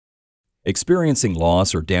Experiencing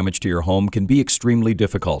loss or damage to your home can be extremely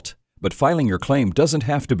difficult, but filing your claim doesn't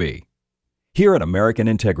have to be. Here at American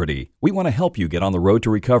Integrity, we want to help you get on the road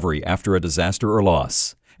to recovery after a disaster or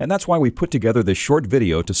loss, and that's why we put together this short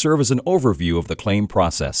video to serve as an overview of the claim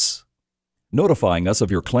process. Notifying us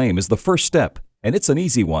of your claim is the first step, and it's an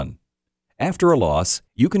easy one. After a loss,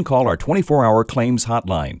 you can call our 24-hour claims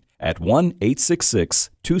hotline at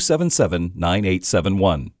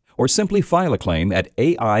 1-866-277-9871 or simply file a claim at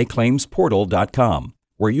aiclaimsportal.com,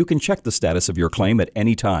 where you can check the status of your claim at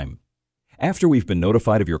any time. After we've been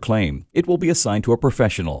notified of your claim, it will be assigned to a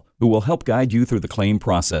professional who will help guide you through the claim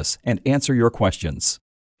process and answer your questions.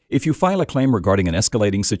 If you file a claim regarding an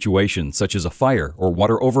escalating situation such as a fire or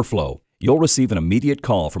water overflow, you'll receive an immediate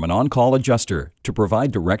call from an on-call adjuster to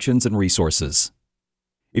provide directions and resources.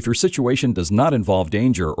 If your situation does not involve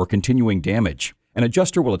danger or continuing damage, an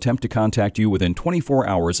adjuster will attempt to contact you within 24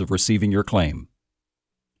 hours of receiving your claim.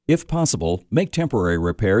 If possible, make temporary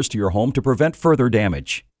repairs to your home to prevent further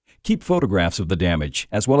damage. Keep photographs of the damage,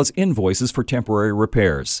 as well as invoices for temporary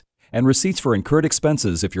repairs, and receipts for incurred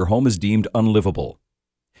expenses if your home is deemed unlivable.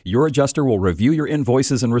 Your adjuster will review your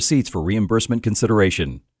invoices and receipts for reimbursement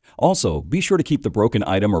consideration. Also, be sure to keep the broken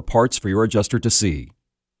item or parts for your adjuster to see.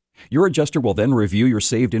 Your adjuster will then review your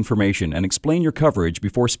saved information and explain your coverage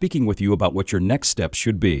before speaking with you about what your next steps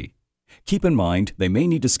should be. Keep in mind, they may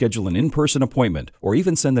need to schedule an in-person appointment or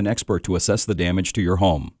even send an expert to assess the damage to your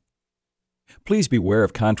home. Please beware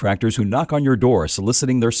of contractors who knock on your door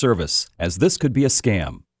soliciting their service, as this could be a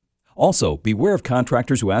scam. Also, beware of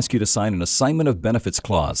contractors who ask you to sign an assignment of benefits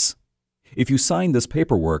clause. If you sign this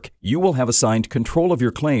paperwork, you will have assigned control of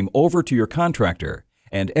your claim over to your contractor,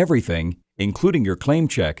 and everything, including your claim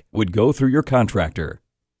check, would go through your contractor.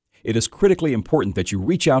 It is critically important that you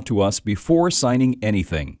reach out to us before signing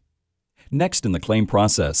anything. Next in the claim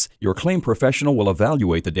process, your claim professional will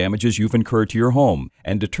evaluate the damages you've incurred to your home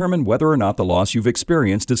and determine whether or not the loss you've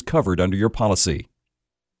experienced is covered under your policy.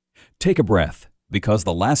 Take a breath, because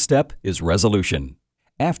the last step is resolution.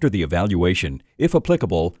 After the evaluation, if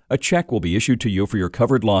applicable, a check will be issued to you for your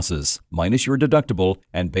covered losses, minus your deductible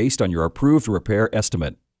and based on your approved repair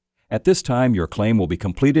estimate. At this time, your claim will be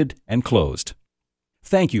completed and closed.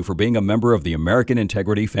 Thank you for being a member of the American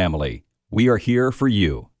Integrity family. We are here for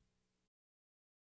you.